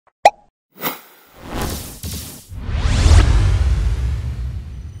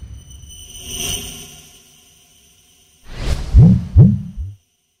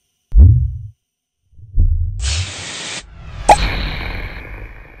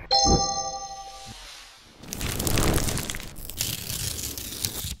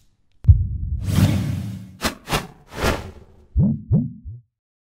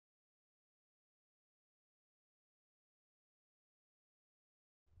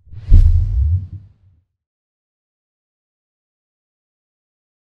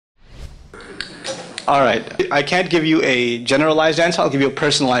All right. I can't give you a generalized answer. I'll give you a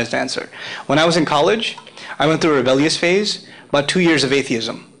personalized answer. When I was in college, I went through a rebellious phase, about 2 years of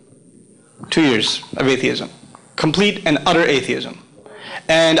atheism. 2 years of atheism. Complete and utter atheism.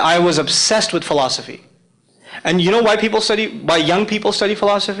 And I was obsessed with philosophy. And you know why young people study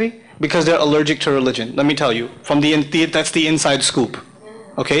philosophy? Because they're allergic to religion. Let me tell you, that's the inside scoop.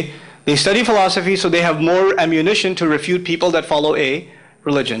 Okay? They study philosophy so they have more ammunition to refute people that follow a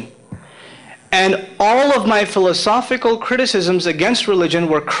religion. And all of my philosophical criticisms against religion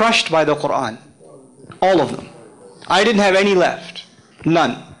were crushed by the Qur'an. All of them. I didn't have any left.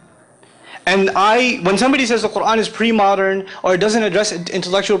 None. And when somebody says the Qur'an is pre-modern or it doesn't address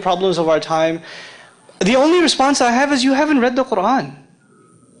intellectual problems of our time, the only response I have is, you haven't read the Qur'an.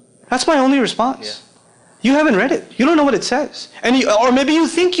 That's my only response. Yeah. You haven't read it. You don't know what it says. Or maybe you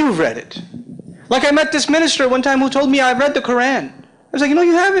think you've read it. Like I met this minister one time who told me, I've read the Quran. I was like, no,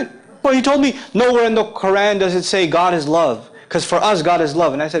 you haven't. Well, he told me, nowhere in the Quran does it say God is love. Because for us, God is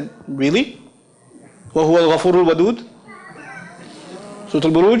love. And I said, really? وَهُوَ الْغَفُورُ الْوَدُودُ Surah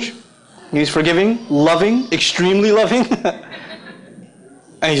Al-Buruj. He's forgiving, loving, extremely loving.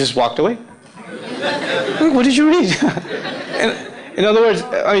 And he just walked away. What did you read? In other words,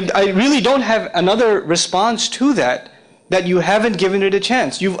 I really don't have another response to that you haven't given it a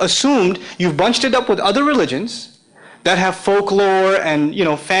chance. You've assumed, you've bunched it up with other religions that have folklore and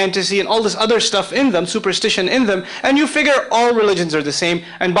fantasy and all this other stuff in them, superstition in them, and you figure all religions are the same.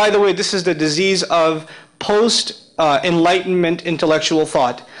 And by the way, this is the disease of post-enlightenment intellectual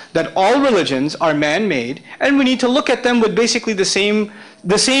thought, that all religions are man-made, and we need to look at them with basically the same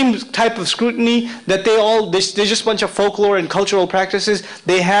type of scrutiny, that they're just a bunch of folklore and cultural practices.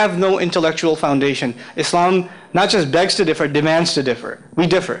 They have no intellectual foundation. Islam not just begs to differ, demands to differ. We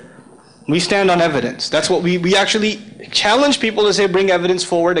differ. We stand on evidence. That's what we actually challenge people to say, bring evidence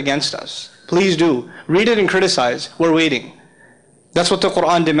forward against us. Please do. Read it and criticize. We're waiting. That's what the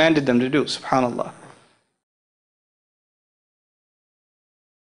Qur'an demanded them to do. Subhanallah.